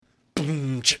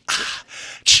It's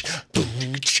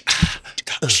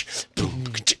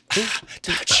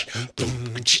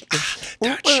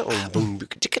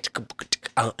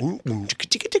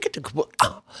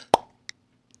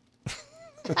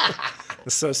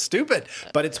so stupid,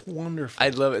 but it's wonderful. I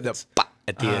love it. The pop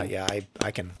at the end. Yeah,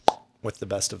 I can with the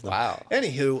best of them. Wow.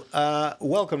 Anywho,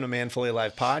 welcome to Man Fully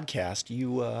Alive podcast.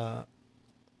 You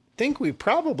think we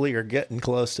probably are getting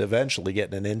close to eventually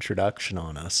getting an introduction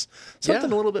on us.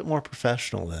 Something a little bit more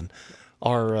professional than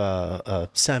our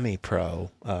semi-pro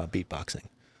beatboxing.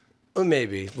 Well,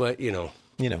 maybe, but you know,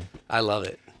 I love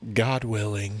it. God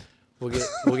willing. We'll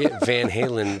get Van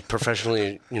Halen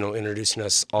professionally, introducing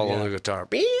us all on the guitar.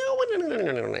 What do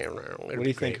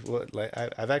you think?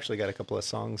 I've actually got a couple of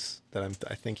songs that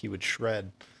I think he would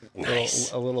shred.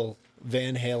 Nice. A little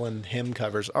Van Halen hymn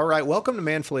covers. All right, welcome to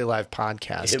Man Fully Alive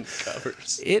podcast. Hymn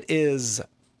covers. It is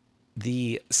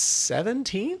the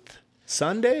 17th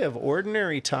Sunday of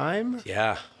Ordinary Time.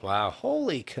 Yeah. Wow.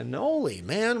 Holy cannoli,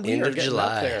 man! We End are of getting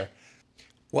July. up there.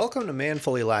 Welcome to Man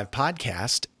Fully Alive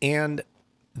podcast, and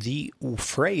the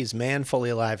phrase "man fully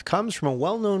alive" comes from a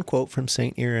well-known quote from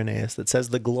Saint Irenaeus that says,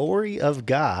 "The glory of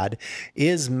God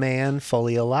is man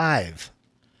fully alive."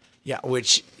 Yeah,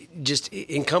 which just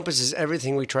encompasses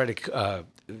everything we try to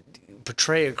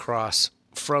portray across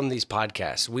from these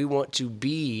podcasts. We want to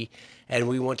be, and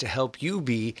we want to help you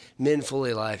be, men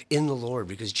fully alive in the Lord,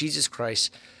 because Jesus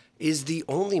Christ is the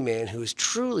only man who is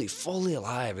truly fully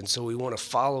alive. And so we want to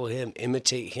follow him,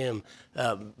 imitate him,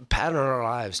 pattern our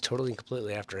lives totally and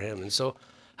completely after him. And so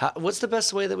what's the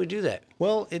best way that we do that?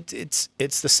 Well, it's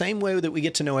the same way that we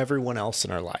get to know everyone else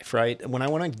in our life, right? When I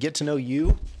want to get to know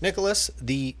you, Nicholas,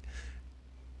 the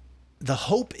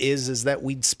hope is that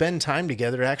we'd spend time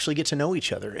together to actually get to know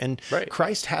each other. And Right.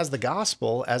 Christ has the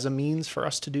gospel as a means for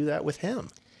us to do that with him.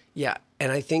 Yeah,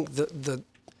 and I think the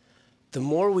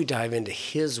more we dive into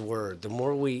his word, the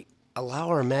more we allow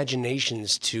our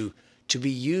imaginations to be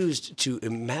used to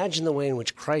imagine the way in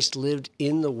which Christ lived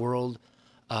in the world,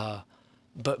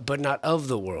 but not of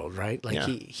the world, right? Like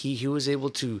he was able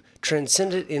to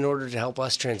transcend it in order to help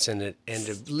us transcend it and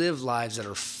to live lives that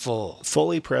are full.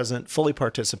 Fully present, fully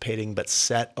participating, but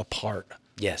set apart.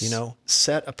 Yes.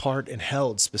 Set apart and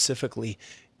held specifically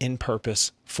in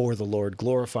purpose for the Lord,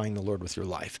 glorifying the Lord with your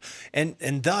life.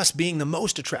 And thus being the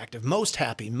most attractive, most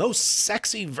happy, most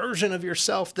sexy version of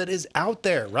yourself that is out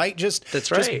there, right? That's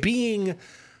right. Just being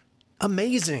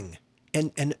amazing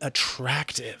and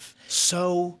attractive.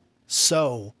 So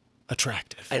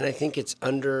attractive. And I think it's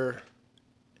not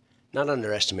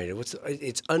underestimated.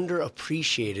 It's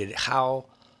underappreciated how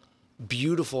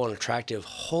beautiful and attractive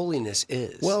holiness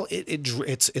is. Well,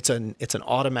 it's an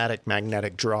automatic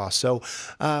magnetic draw. So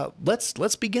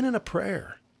let's begin in a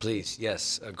prayer. Please,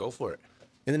 yes, go for it.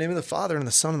 In the name of the Father and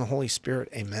the Son and the Holy Spirit,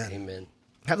 amen. Amen.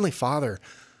 Heavenly Father,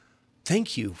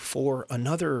 thank you for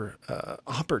another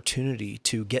opportunity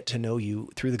to get to know you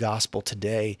through the gospel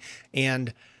today.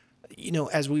 And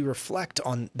as we reflect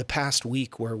on the past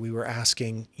week where we were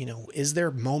asking, is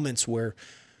there moments where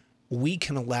we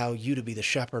can allow you to be the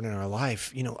shepherd in our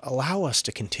life? Allow us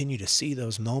to continue to see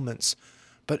those moments,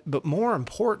 but more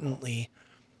importantly,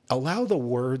 allow the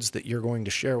words that you're going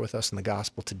to share with us in the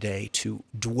gospel today to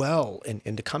dwell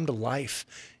and to come to life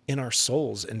in our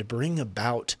souls and to bring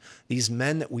about these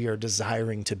men that we are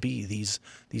desiring to be,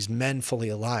 these men fully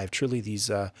alive, truly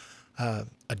these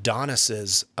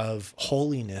Adonises of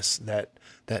holiness that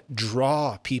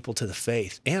draw people to the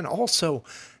faith, and also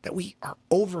that we are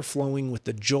overflowing with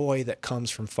the joy that comes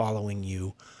from following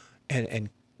you and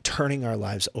turning our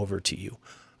lives over to you.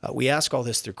 We ask all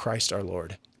this through Christ our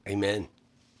Lord. Amen. In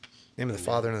the name of the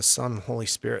Father and the Son and the Holy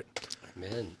Spirit.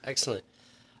 Amen. Excellent.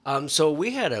 So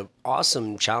we had an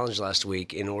awesome challenge last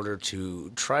week in order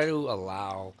to try to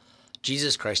allow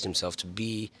Jesus Christ himself to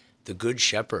be the good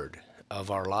shepherd of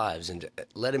our lives and to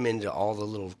let him into all the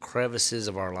little crevices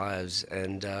of our lives.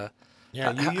 And I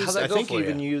think you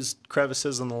even used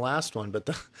crevices in the last one, but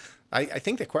I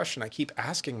think the question I keep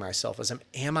asking myself is,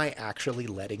 am I actually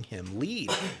letting him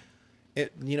lead?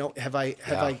 Am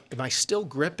I still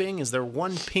gripping? Is there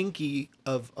one pinky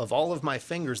of all of my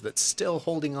fingers that's still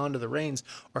holding onto the reins,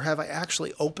 or have I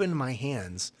actually opened my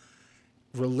hands,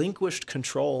 relinquished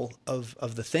control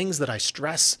of the things that I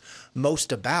stress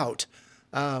most about,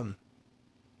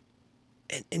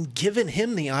 and given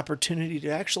him the opportunity to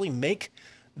actually make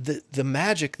the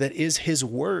magic that is his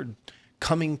word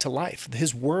coming to life,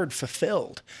 his word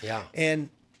fulfilled. Yeah. And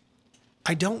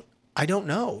I don't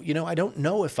know. I don't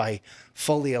know if I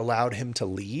fully allowed him to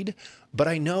lead, but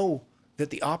I know that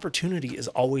the opportunity is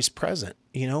always present.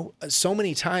 So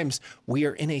many times we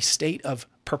are in a state of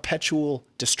perpetual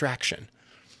distraction.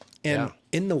 And Yeah.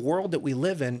 in the world that we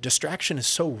live in, distraction is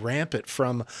so rampant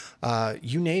from,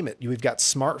 you name it. We've got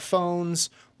smartphones.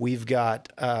 We've got,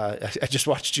 I just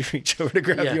watched you reach over to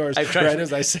grab yours I've tried right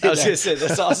as I say I was that. going to say,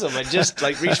 that's awesome. I just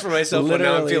like reached for myself, but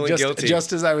now I'm feeling just, guilty.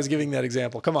 just as I was giving that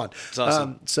example. Come on. It's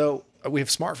awesome. So we have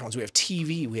smartphones, we have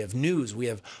TV, we have news, we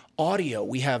have audio,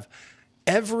 we have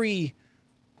every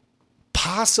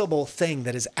possible thing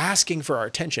that is asking for our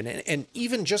attention. And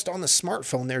even just on the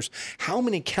smartphone, there's how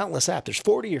many countless apps? There's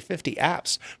 40 or 50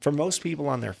 apps for most people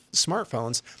on their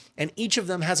smartphones, and each of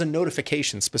them has a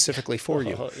notification specifically for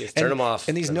you. Yes, turn them off.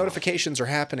 And these Turn them notifications are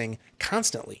happening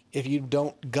constantly if you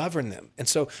don't govern them. And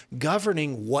so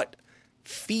governing what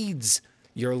feeds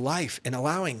your life and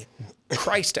allowing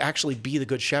Christ to actually be the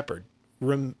good shepherd.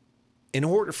 In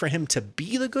order for him to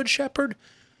be the good shepherd,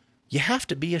 you have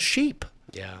to be a sheep.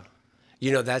 Yeah.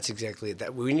 You know, that's exactly it.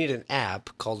 That we need an app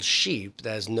called Sheep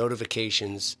that has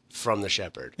notifications from the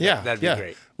shepherd. Yeah, That'd be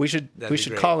great. We should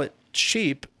great. call it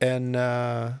sheep and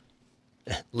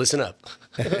Listen up.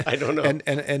 I don't know.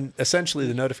 and essentially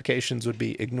the notifications would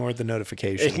be ignore the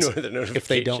notifications. Ignore the notifications. If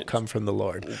they don't come from the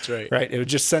Lord. That's right. Right? It would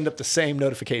just send up the same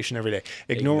notification every day.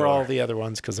 Ignore all the other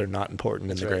ones because they're not important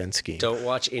in the Right. grand scheme. Don't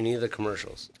watch any of the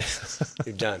commercials.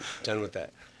 You're done. Done with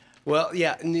that. Well,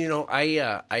 yeah, and, you know,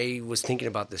 I was thinking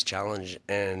about this challenge,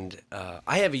 and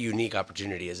I have a unique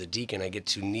opportunity as a deacon. I get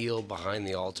to kneel behind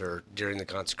the altar during the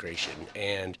consecration,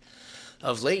 and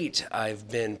of late,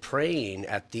 I've been praying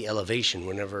at the elevation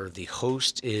whenever the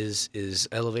host is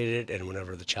elevated and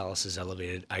whenever the chalice is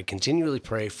elevated. I continually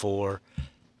pray for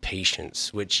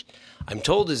patience, which I'm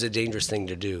told is a dangerous thing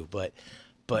to do, but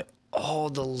all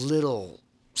the little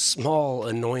small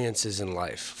annoyances in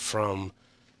life, from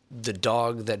the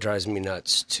dog that drives me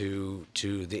nuts to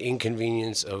the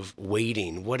inconvenience of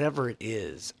waiting, whatever it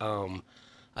is,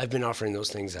 I've been offering those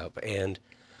things up, and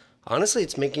honestly,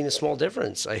 it's making a small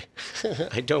difference. I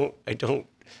don't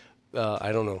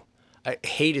know.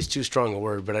 Hate is too strong a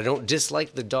word, but I don't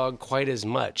dislike the dog quite as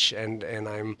much, and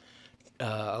I'm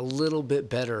a little bit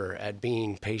better at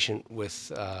being patient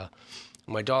with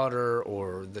my daughter,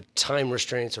 or the time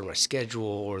restraints, or my schedule,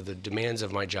 or the demands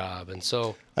of my job, and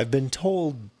so I've been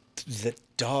told that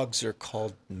dogs are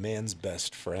called man's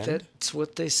best friend. that's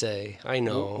what they say. I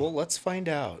know. Well, let's find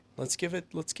out. Let's give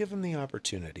him the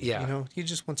opportunity. Yeah. You know, he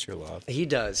just wants your love. He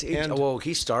does. And-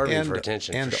 He's starving for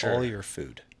attention, and for sure. all your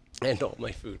food. And all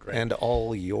my food, right? And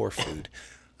all your food.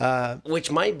 Which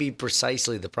might be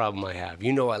precisely the problem I have.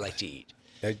 You know, I like to eat.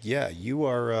 Yeah, you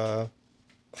are.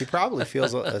 He probably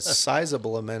feels a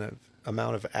sizable amount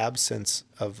of absence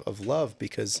of love,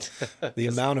 because the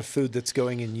amount of food that's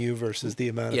going in you versus the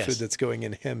amount of Yes. food that's going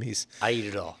in him. I eat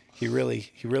it all. He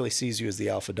really sees you as the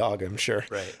alpha dog, I'm sure.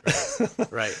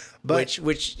 Right. But-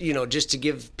 which you know, just to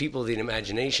give people the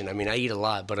imagination. I mean, I eat a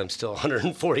lot, but I'm still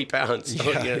 140 pounds. So, Yeah,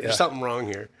 you know, yeah. there's something wrong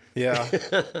here. Yeah,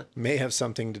 may have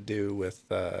something to do with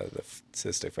the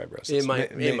cystic fibrosis. It might.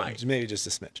 It might. Maybe just a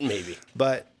smidge. Maybe.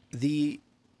 But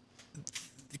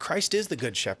Christ is the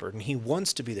good shepherd, and he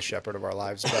wants to be the shepherd of our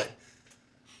lives. But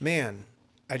man,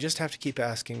 I just have to keep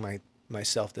asking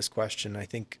myself this question. I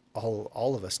think all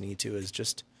of us need to, is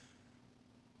just,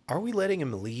 are we letting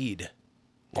him lead?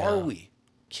 Yeah. Are we?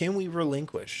 Can we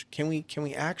relinquish? Can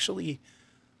we actually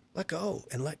let go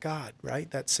and let God,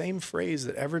 right? That same phrase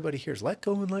that everybody hears, let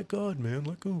go and let God, man,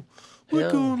 let go.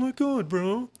 Let go and let God,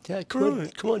 bro. Yeah, come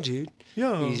Right. on, dude.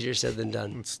 Yeah. Easier said than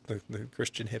done. It's the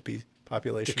Christian hippie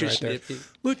population Christian right there. hippie.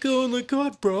 Let go and let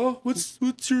God, bro. What's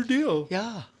your deal?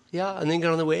 Yeah, and then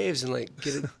get on the waves and like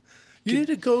get it. You need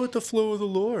to go with the flow of the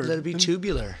Lord. Let it be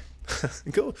tubular.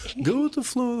 Go with the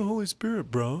flow of the Holy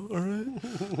Spirit, bro. All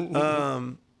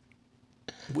right.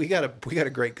 We got a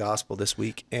great gospel this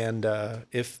week, and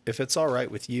if it's all right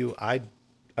with you, I'd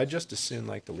just as soon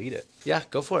like to lead it. Yeah,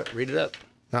 go for it. Read it up.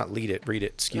 Not lead it, read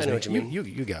it. Excuse I know me. what you mean.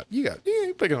 You got. Yeah,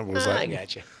 you picking up what was I that?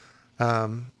 got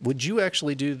you. Would you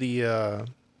actually do the The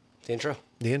intro.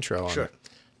 intro on Sure. it?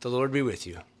 The Lord be with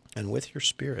you. And with your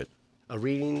spirit. A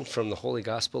reading from the Holy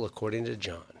Gospel according to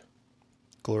John.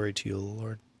 Glory to you,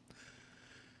 Lord.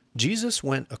 Jesus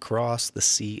went across the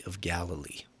Sea of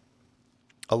Galilee.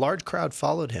 A large crowd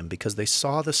followed him because they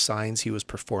saw the signs he was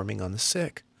performing on the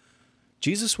sick.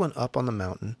 Jesus went up on the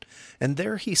mountain, and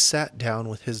there he sat down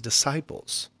with his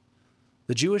disciples.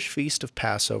 The Jewish feast of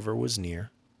Passover was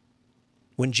near.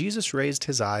 When Jesus raised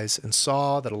his eyes and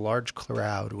saw that a large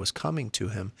crowd was coming to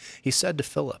him, he said to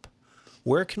Philip,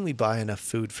 "Where can we buy enough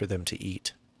food for them to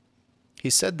eat?" He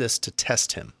said this to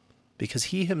test him, because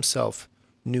he himself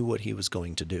knew what he was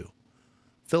going to do.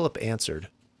 Philip answered,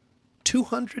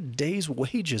 200 days'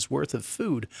 wages worth of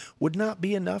food would not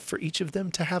be enough for each of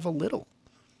them to have a little.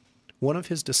 One of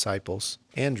his disciples,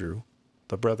 Andrew,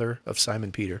 the brother of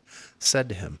Simon Peter, said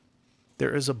to him,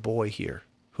 "There is a boy here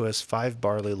who has 5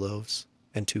 barley loaves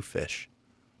and 2 fish.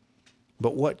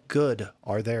 But what good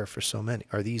are these for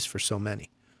so many?"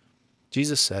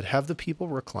 Jesus said, "Have the people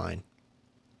recline."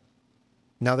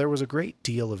 Now there was a great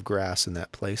deal of grass in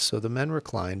that place, so the men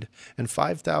reclined, and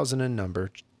 5,000 in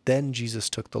number. Then Jesus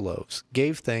took the loaves,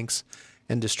 gave thanks,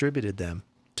 and distributed them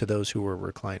to those who were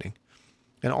reclining,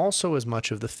 and also as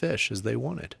much of the fish as they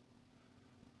wanted.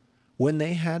 When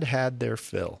they had had their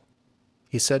fill,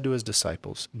 he said to his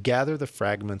disciples, "Gather the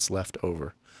fragments left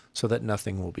over, so that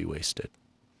nothing will be wasted."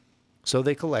 So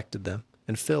they collected them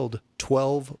and filled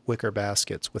 12 wicker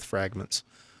baskets with fragments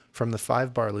from the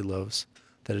 5 barley loaves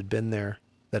that had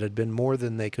been more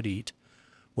than they could eat.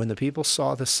 When the people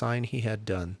saw the sign he had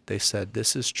done, they said,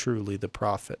 "This is truly the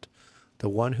prophet, the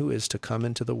one who is to come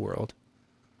into the world."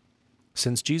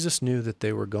 Since Jesus knew that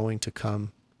they were going to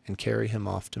come and carry him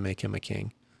off to make him a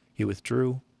king, he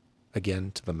withdrew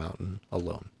again to the mountain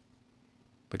alone.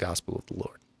 The gospel of the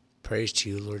Lord. Praise to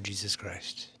you, Lord Jesus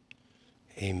Christ.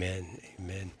 Amen.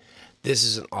 Amen. This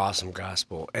is an awesome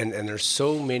gospel. And there's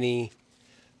so many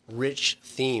rich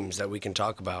themes that we can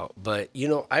talk about. But,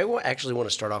 I actually want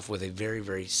to start off with a very,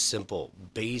 very simple,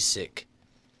 basic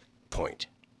point.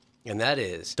 And that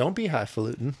is... Don't be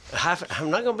highfalutin. I'm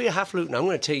not going to be a highfalutin. I'm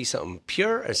going to tell you something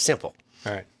pure and simple.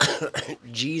 All right.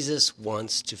 Jesus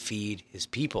wants to feed his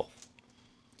people.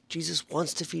 Jesus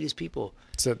wants to feed his people.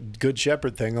 It's a good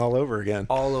shepherd thing all over again.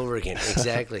 All over again,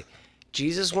 exactly.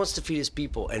 Jesus wants to feed his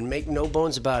people, and make no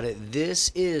bones about it,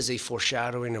 this is a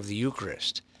foreshadowing of the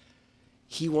Eucharist.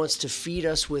 He wants to feed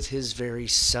us with his very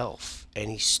self, and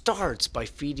he starts by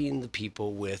feeding the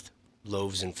people with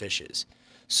loaves and fishes,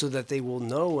 so that they will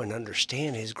know and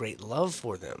understand his great love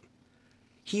for them.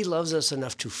 He loves us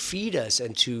enough to feed us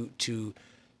and to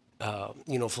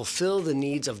fulfill the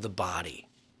needs of the body.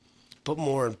 But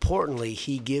more importantly,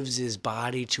 he gives his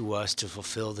body to us to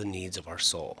fulfill the needs of our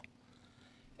soul.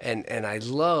 And I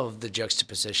love the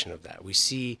juxtaposition of that. We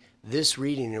see this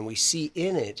reading and we see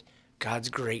in it God's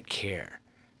great care.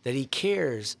 That he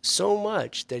cares so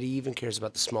much that he even cares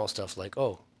about the small stuff like,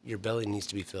 oh, your belly needs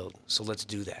to be filled, so let's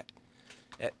do that.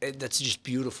 That's just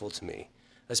beautiful to me,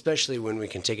 especially when we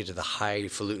can take it to the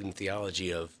highfalutin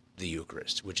theology of the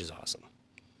Eucharist, which is awesome.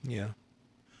 Yeah.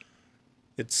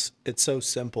 It's so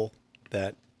simple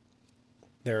that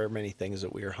there are many things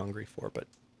that we are hungry for, but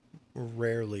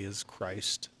rarely is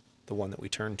Christ the one that we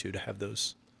turn to have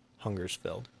those hungers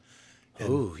filled.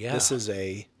 Oh, yeah. This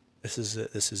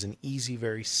is an easy,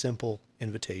 very simple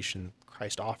invitation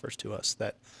Christ offers to us,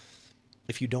 that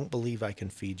if you don't believe I can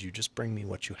feed you, just bring me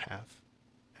what you have,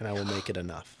 and I will make it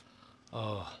enough.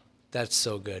 Oh, that's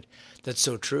so good. That's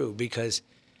so true, because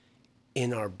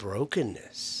in our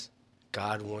brokenness,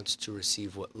 God wants to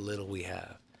receive what little we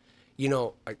have.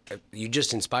 You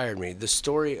just inspired me. The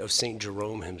story of St.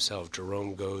 Jerome himself.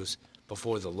 Jerome goes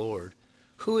before the Lord,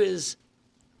 who is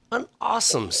an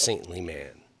awesome saintly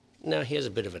man. Now, he has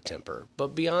a bit of a temper,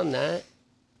 but beyond that,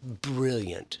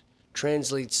 brilliant.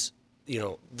 Translates,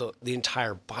 the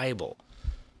entire Bible,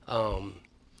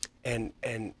 and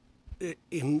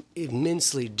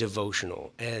immensely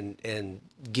devotional and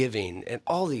giving and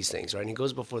all these things, right? And he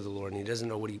goes before the Lord and he doesn't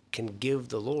know what he can give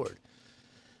the Lord.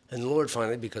 And the Lord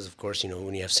finally, because of course,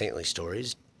 when you have saintly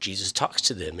stories, Jesus talks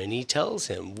to them and he tells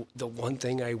him, the one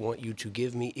thing I want you to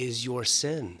give me is your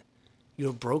sin,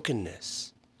 your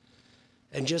brokenness.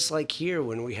 And just like here,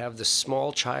 when we have the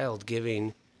small child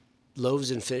giving loaves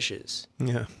and fishes.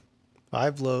 Yeah.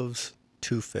 5 loaves,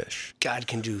 2 fish. God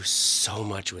can do so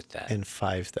much with that. And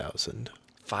 5,000.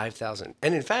 5,000.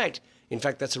 And in fact,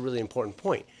 that's a really important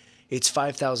point. It's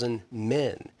 5,000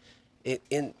 men.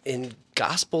 In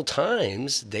gospel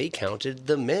times, they counted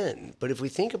the men. But if we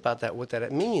think about that, what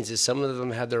that means is some of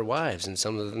them had their wives and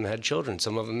some of them had children.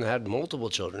 Some of them had multiple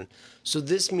children. So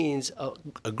this means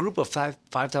a group of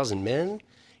 5,000 men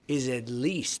is at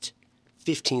least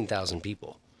 15,000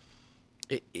 people.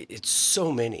 It's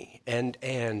so many.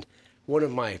 And one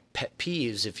of my pet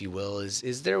peeves, if you will,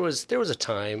 is there was a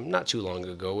time not too long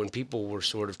ago when people were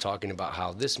sort of talking about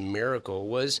how this miracle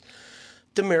was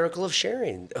the miracle of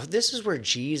sharing. This is where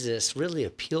Jesus really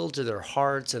appealed to their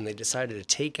hearts, and they decided to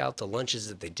take out the lunches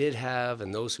that they did have,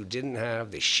 and those who didn't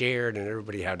have, they shared, and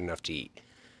everybody had enough to eat.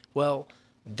 Well,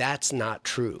 that's not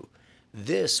true.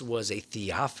 This was a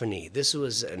theophany. This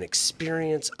was an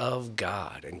experience of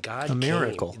God, and God came. A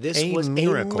miracle. This was a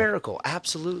miracle,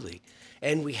 absolutely.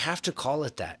 And we have to call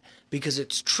it that because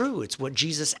it's true. It's what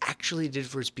Jesus actually did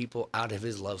for his people out of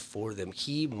his love for them.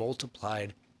 He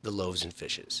multiplied the loaves and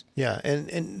fishes. Yeah,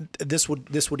 and this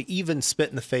would even spit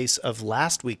in the face of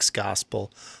last week's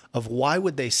gospel of why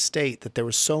would they state that there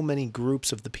were so many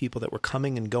groups of the people that were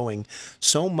coming and going,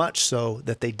 so much so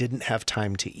that they didn't have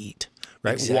time to eat,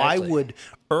 right? Exactly. Why would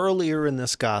earlier in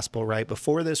this gospel, right,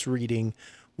 before this reading,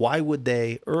 why would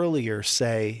they earlier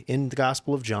say in the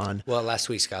Gospel of John, Well, last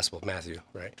week's gospel of Matthew,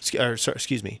 right?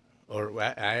 excuse me. Or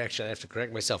I actually have to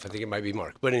correct myself. I think it might be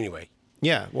Mark. But anyway.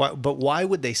 Yeah, but why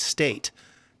would they state,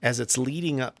 as it's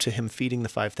leading up to him feeding the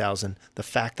 5,000, the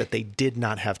fact that they did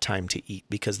not have time to eat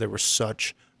because there were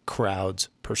such crowds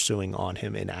pursuing on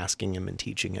him and asking him and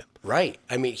teaching him? Right.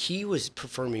 I mean, he was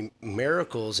performing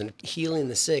miracles and healing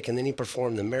the sick, and then he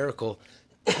performed the miracle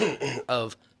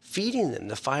of feeding them,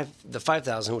 the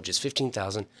 5,000, which is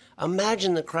 15,000.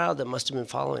 Imagine the crowd that must have been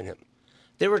following him.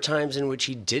 There were times in which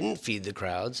he didn't feed the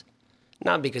crowds,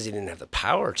 not because he didn't have the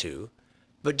power to,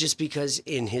 but just because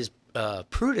in his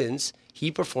prudence,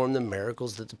 he performed the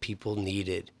miracles that the people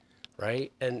needed,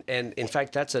 right? And in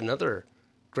fact, that's another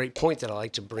great point that I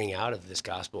like to bring out of this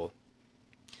gospel.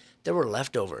 There were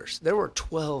leftovers. There were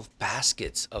 12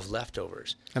 baskets of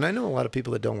leftovers. And I know a lot of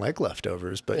people that don't like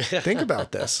leftovers, but think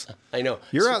about this. I know.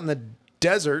 You're out in the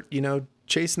desert,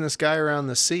 chasing this guy around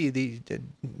the sea.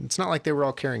 It's not like they were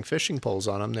all carrying fishing poles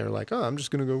on them. They're like, oh, I'm just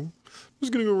gonna go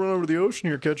run over the ocean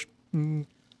here, catch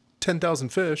 10,000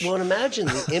 fish. Well, and imagine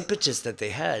the impetus that they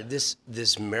had.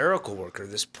 This miracle worker,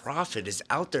 this prophet is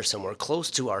out there somewhere close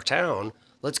to our town.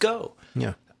 Let's go.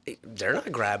 Yeah. They're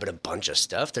not grabbing a bunch of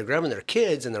stuff. They're grabbing their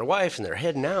kids and their wife, and they're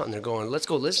heading out, and they're going, let's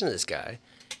go listen to this guy.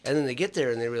 And then they get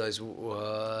there, and they realize,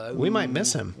 we might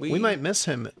miss him. We might miss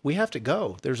him. We have to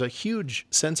go. There's a huge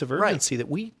sense of urgency that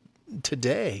we,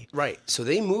 today. Right. So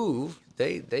they move.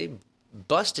 They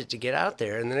bust it to get out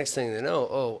there, and the next thing they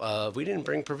know, we didn't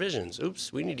bring provisions.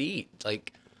 Oops, we need to eat.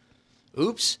 Like,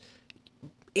 oops.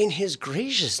 In his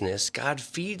graciousness, God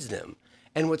feeds them.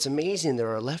 And what's amazing, there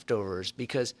are leftovers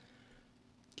because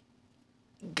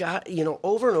God,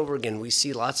 over and over again, we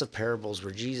see lots of parables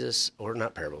where Jesus, or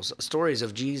not parables, stories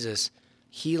of Jesus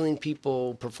healing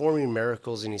people, performing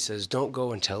miracles, and he says, don't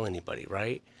go and tell anybody,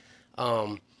 right?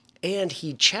 And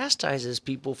he chastises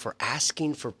people for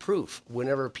asking for proof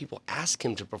whenever people ask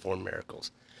him to perform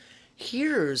miracles.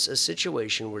 Here's a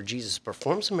situation where Jesus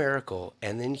performs a miracle,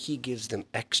 and then he gives them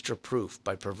extra proof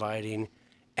by providing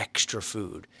extra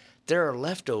food. There are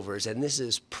leftovers, and this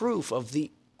is proof of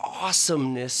the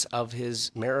awesomeness of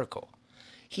his miracle.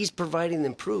 He's providing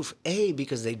them proof, A,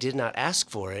 because they did not ask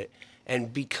for it,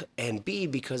 and B,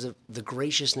 because of the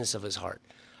graciousness of his heart.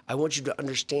 I want you to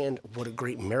understand what a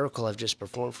great miracle I've just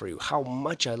performed for you, how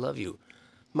much I love you.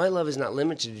 My love is not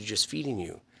limited to just feeding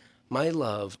you. My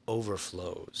love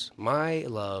overflows. My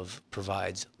love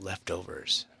provides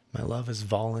leftovers. My love is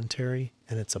voluntary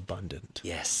and it's abundant.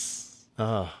 Yes.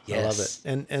 Oh, Yes. I love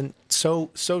it. And so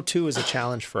too is a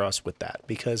challenge for us with that,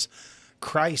 because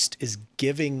Christ is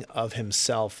giving of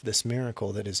himself this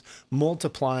miracle that is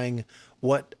multiplying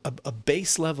what a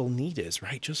base level need is,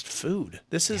 right? Just food.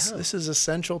 This is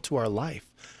essential to our life.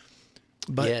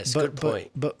 But, Yes, good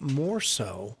point. But more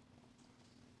so,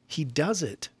 he does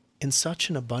it in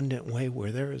such an abundant way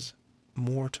where there is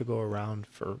more to go around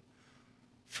for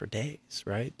days,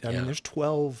 right? I mean, there's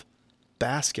 12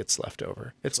 baskets left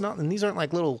over. It's not, and these aren't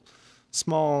like little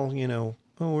small,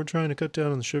 we're trying to cut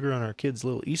down on the sugar on our kids'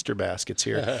 little Easter baskets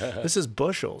here. This is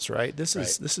bushels, right? This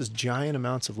is giant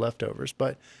amounts of leftovers.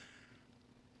 But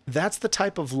that's the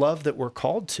type of love that we're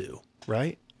called to,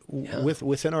 right? Yeah.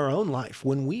 Within our own life,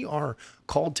 when we are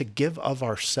called to give of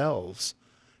ourselves.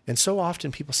 And so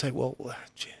often people say, well,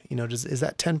 is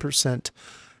that 10%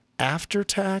 after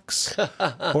tax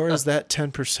or is that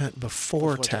 10%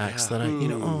 before tax that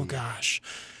oh gosh,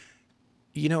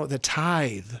 the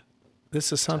tithe,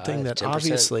 this is something that 10%.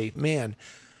 obviously, man,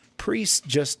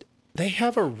 priests they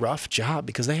have a rough job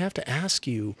because they have to ask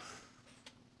you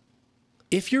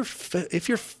if you're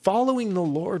following the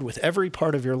Lord with every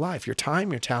part of your life, your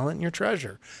time, your talent, and your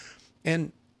treasure.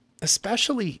 And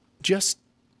especially just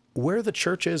where the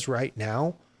church is right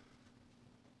now,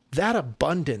 that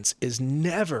abundance is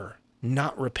never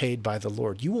not repaid by the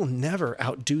Lord. You will never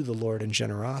outdo the Lord in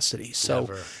generosity. So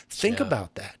think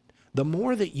about that. The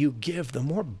more that you give, the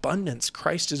more abundance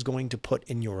Christ is going to put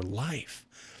in your life.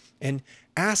 And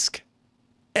ask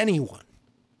anyone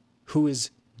who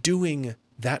is doing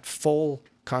that full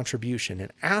contribution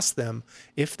and ask them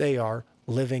if they are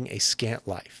living a scant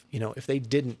life. If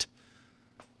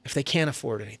they can't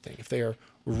afford anything, if they are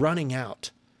running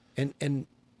out. And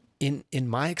in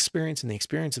my experience and the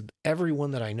experience of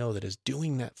everyone that I know that is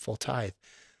doing that full tithe,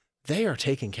 they are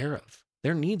taken care of.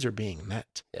 Their needs are being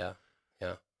met. Yeah.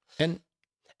 Yeah. And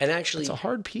And actually, It's a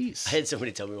hard piece. I had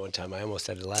somebody tell me one time, I almost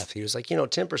had to laugh. He was like,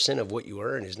 10% of what you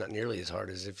earn is not nearly as hard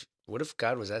as what if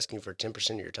God was asking for 10%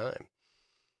 of your time?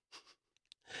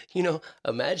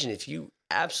 Imagine if you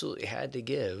absolutely had to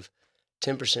give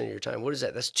 10% of your time. What is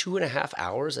that? That's 2.5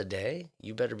 hours a day.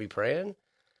 You better be praying.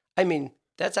 I mean,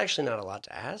 that's actually not a lot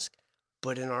to ask.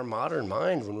 But in our modern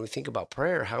mind, when we think about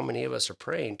prayer, how many of us are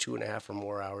praying 2.5 or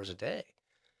more hours a day?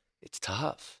 It's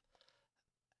tough.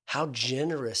 How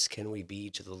generous can we be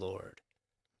to the Lord?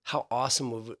 How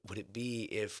awesome would it be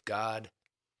if God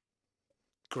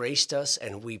graced us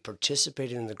and we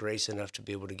participated in the grace enough to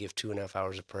be able to give 2.5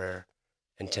 hours of prayer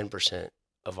and 10%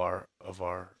 of our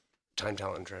time,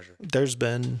 talent, and treasure? There's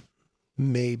been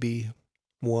maybe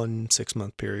 1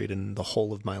 6-month period in the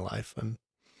whole of my life. I'm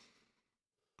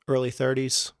early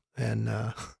 30s, and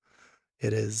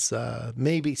it is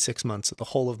maybe 6 months of the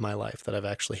whole of my life that I've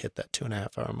actually hit that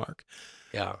 2.5 hour mark.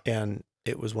 Yeah. And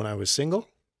it was when I was single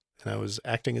and I was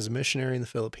acting as a missionary in the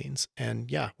Philippines. And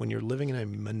yeah, when you're living in a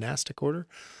monastic order,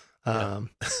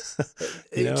 It's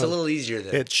a little easier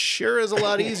then. It sure is a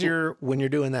lot easier when you're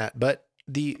doing that. But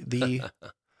the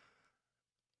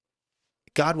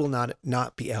God will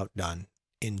not be outdone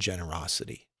in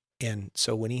generosity. And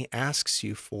so when he asks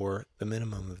you for the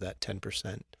minimum of that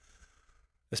 10%,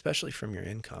 especially from your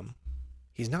income,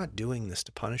 he's not doing this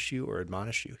to punish you or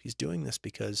admonish you. He's doing this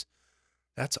because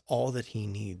that's all that he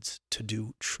needs to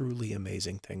do truly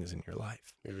amazing things in your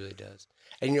life. It really does.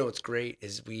 And what's great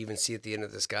is we even see at the end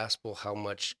of this gospel how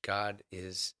much God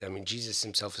is, Jesus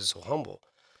himself is so humble.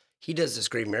 He does this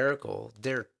great miracle.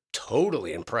 They're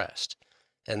totally impressed.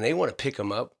 And they want to pick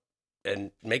him up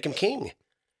and make him king.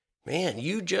 Man,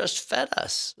 you just fed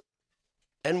us.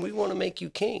 And we want to make you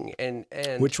king. And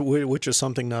which is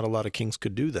something not a lot of kings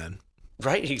could do then.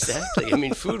 Right, exactly.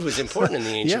 Food was important in the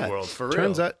ancient world, for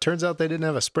real. Turns out they didn't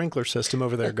have a sprinkler system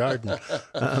over their garden.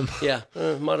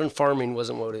 Modern farming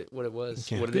wasn't what it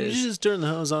was. What it Could is. you just turn the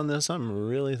hose on this? I'm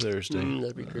really thirsty.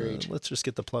 That'd be great. Let's just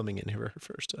get the plumbing in here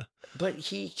first. But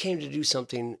he came to do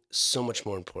something so much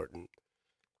more important.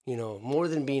 More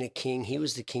than being a king, he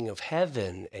was the king of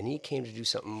heaven, and he came to do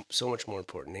something so much more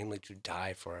important, namely to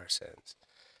die for our sins.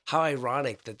 How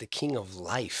ironic that the king of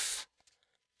life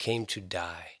came to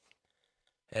die.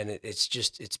 And it's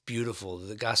beautiful.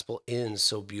 The gospel ends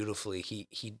so beautifully.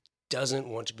 He doesn't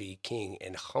want to be king,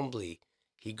 and humbly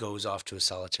he goes off to a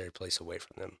solitary place away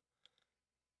from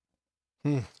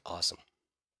them. Awesome.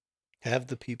 Have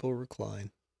the people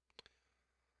recline.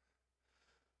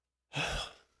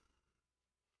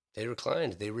 They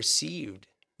reclined. They received.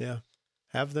 Yeah.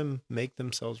 Have them make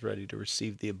themselves ready to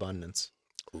receive the abundance.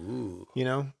 Ooh.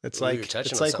 It's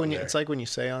like when you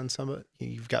say on somebody,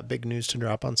 you've got big news to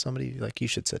drop on somebody, like, you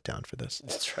should sit down for this.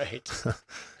 That's right.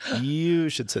 You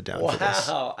should sit down for this.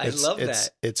 Wow, I love that.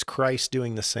 It's Christ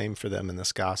doing the same for them in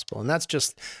this gospel. And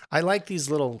that's I like these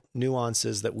little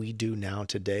nuances that we do now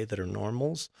today that are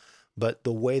normals, but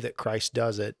the way that Christ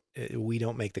does it, we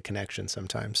don't make the connection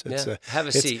sometimes. Have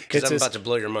a seat, because I'm about to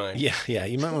blow your mind. Yeah.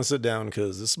 You might want to sit down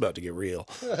because this is about to get real.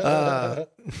 I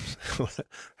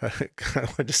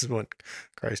just want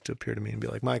Christ to appear to me and be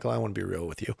like, Michael, I want to be real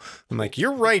with you. I'm like,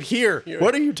 you're right here.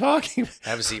 What are you talking about?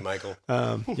 Have a seat, Michael.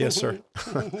 Yes, sir.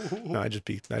 No,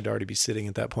 I'd already be sitting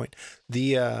at that point.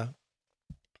 The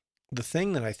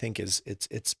thing that I think is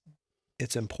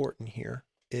it's important here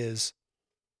is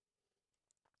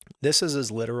this is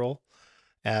as literal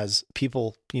as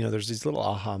people, there's these little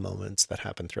aha moments that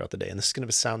happen throughout the day. And this is going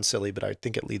to sound silly, but I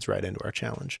think it leads right into our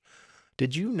challenge.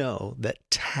 Did you know that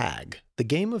TAG, the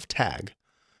game of tag,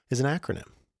 is an acronym?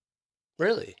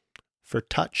 Really? For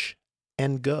touch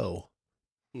and go.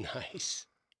 Nice.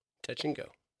 Touch and go.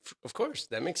 Of course,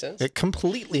 that makes sense. It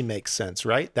completely makes sense,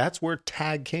 right? That's where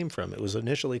tag came from. It was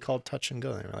initially called touch and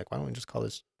go. They were like, why don't we just call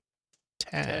this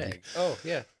tag? Oh,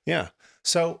 yeah. Yeah.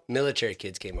 So military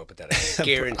kids came up with that. I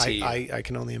guarantee you. I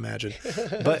can only imagine.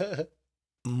 But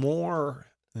more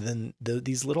than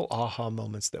these little aha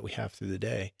moments that we have through the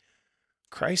day,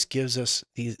 Christ gives us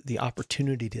the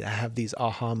opportunity to have these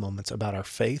aha moments about our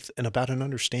faith and about an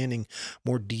understanding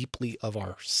more deeply of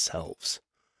ourselves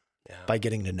by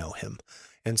getting to know him.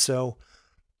 And so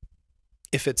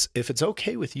if it's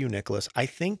okay with you, Nicholas, I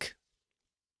think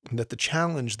that the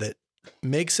challenge that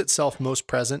makes itself most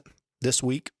present this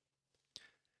week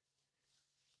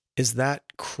is that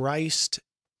Christ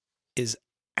is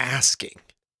asking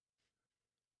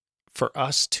for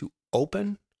us to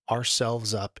open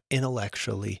ourselves up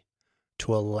intellectually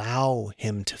to allow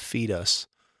him to feed us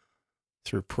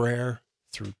through prayer,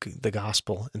 through the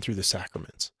gospel, and through the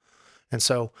sacraments. And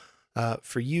so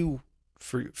for you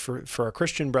for our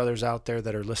Christian brothers out there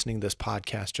that are listening to this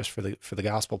podcast, just for the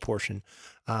gospel portion,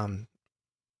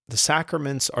 the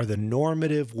sacraments are the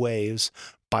normative ways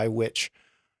by which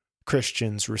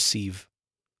Christians receive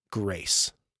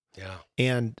grace. Yeah.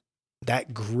 And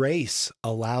that grace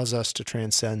allows us to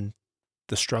transcend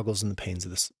the struggles and the pains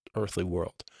of this earthly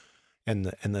world and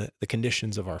the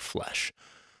conditions of our flesh.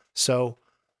 So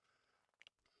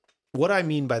what I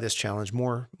mean by this challenge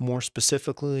more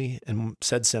specifically and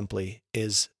said simply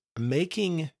is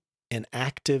making an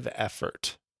active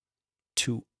effort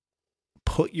to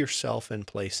put yourself in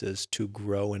places to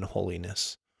grow in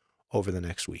holiness over the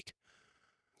next week.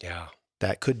 Yeah.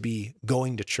 That could be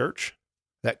going to church.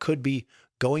 That could be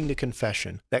going to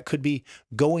confession. That could be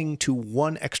going to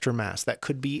one extra mass. That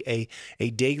could be a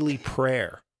daily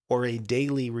prayer or a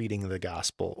daily reading of the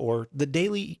gospel or the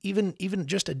daily, even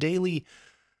just a daily,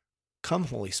 come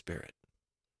Holy Spirit.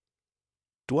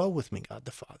 Dwell with me, God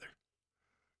the Father.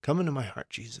 Come into my heart,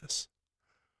 Jesus.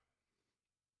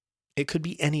 It could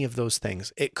be any of those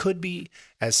things. It could be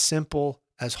as simple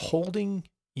as holding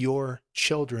your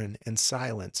children in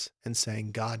silence and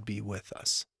saying, God be with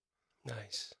us.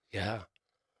 Nice. Yeah.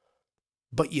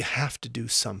 But you have to do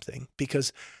something,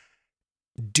 because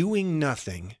doing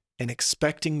nothing and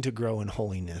expecting to grow in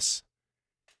holiness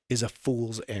is a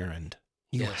fool's errand.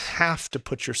 You Yes. have to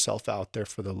put yourself out there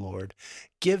for the Lord.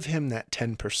 Give him that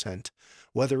 10%,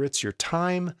 whether it's your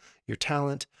time, your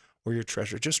talent, or your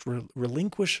treasure. Just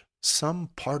relinquish some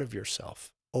part of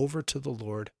yourself over to the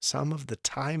Lord, some of the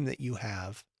time that you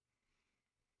have.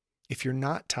 If you're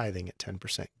not tithing at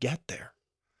 10%, get there.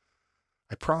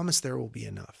 I promise there will be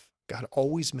enough. God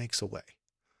always makes a way.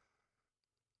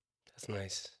 That's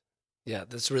nice. Yeah,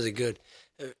 that's really good.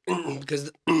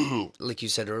 Because, like you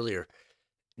said earlier,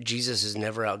 Jesus is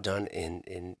never outdone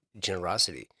in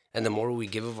generosity. And the more we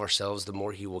give of ourselves, the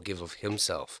more he will give of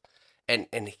himself. And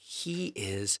he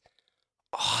is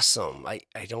awesome.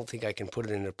 I don't think I can put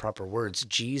it into proper words.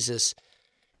 Jesus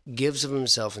gives of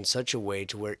himself in such a way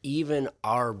to where even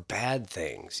our bad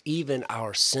things, even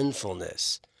our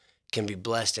sinfulness, can be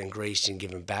blessed and graced and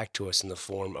given back to us in the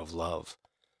form of love.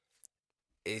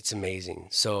 It's amazing.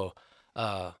 So,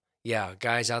 yeah,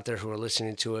 guys out there who are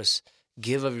listening to us,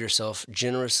 give of yourself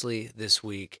generously this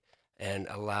week and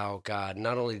allow God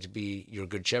not only to be your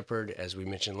good shepherd, as we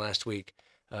mentioned last week,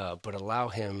 but allow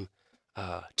him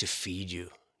to feed you.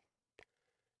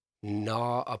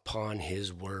 Gnaw upon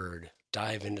his word.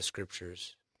 Dive into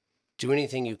scriptures. Do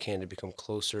anything you can to become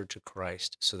closer to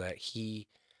Christ so that he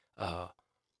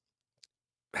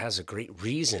has a great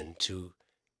reason to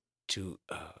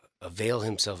avail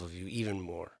himself of you even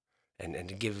more and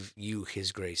to give you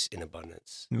his grace in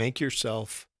abundance. Make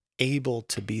yourself able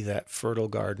to be that fertile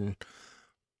garden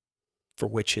for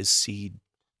which his seed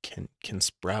can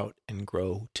sprout and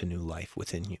grow to new life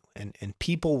within you. And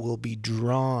people will be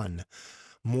drawn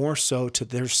more so to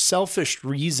their selfish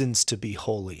reasons to be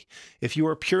holy. If you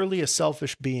are purely a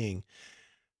selfish being,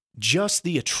 just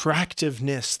the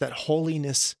attractiveness that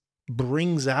holiness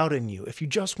brings out in you, if you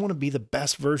just want to be the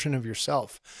best version of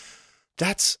yourself,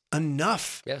 that's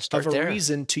enough of a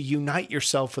reason to unite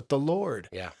yourself with the Lord.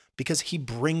 Yeah. Because he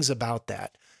brings about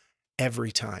that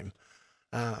every time.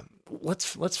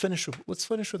 Let's finish with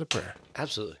a prayer.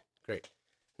 Absolutely. Great.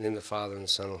 In the name of the Father, and the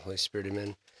Son, and the Holy Spirit,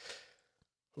 amen.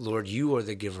 Lord, you are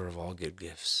the giver of all good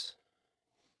gifts.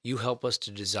 You help us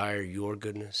to desire your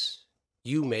goodness.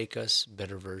 You make us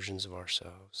better versions of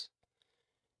ourselves.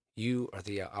 You are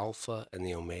the Alpha and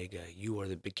the Omega. You are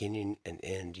the beginning and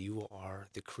end. You are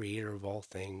the creator of all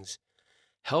things.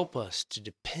 Help us to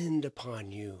depend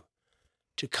upon you,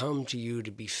 to come to you,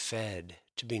 to be fed,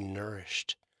 to be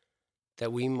nourished,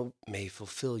 that we may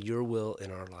fulfill your will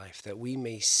in our life, that we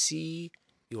may see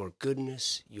your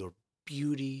goodness, your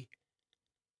beauty,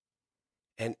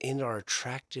 and in our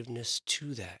attractiveness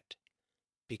to that,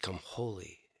 become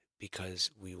holy, because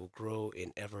we will grow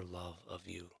in ever love of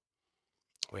you.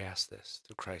 We ask this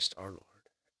through Christ our Lord.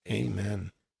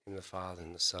 Amen. In the Father,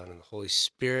 and the Son, and the Holy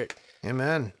Spirit.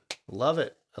 Amen. Love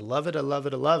it. I love it. I love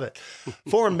it. I love it.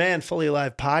 For Man Fully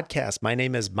Alive podcast. My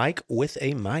name is Mike with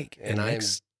a Mike. And I'm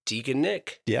Deacon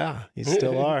Nick. Yeah, you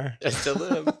still are. I still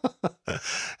am.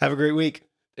 Have a great week.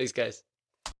 Thanks, guys.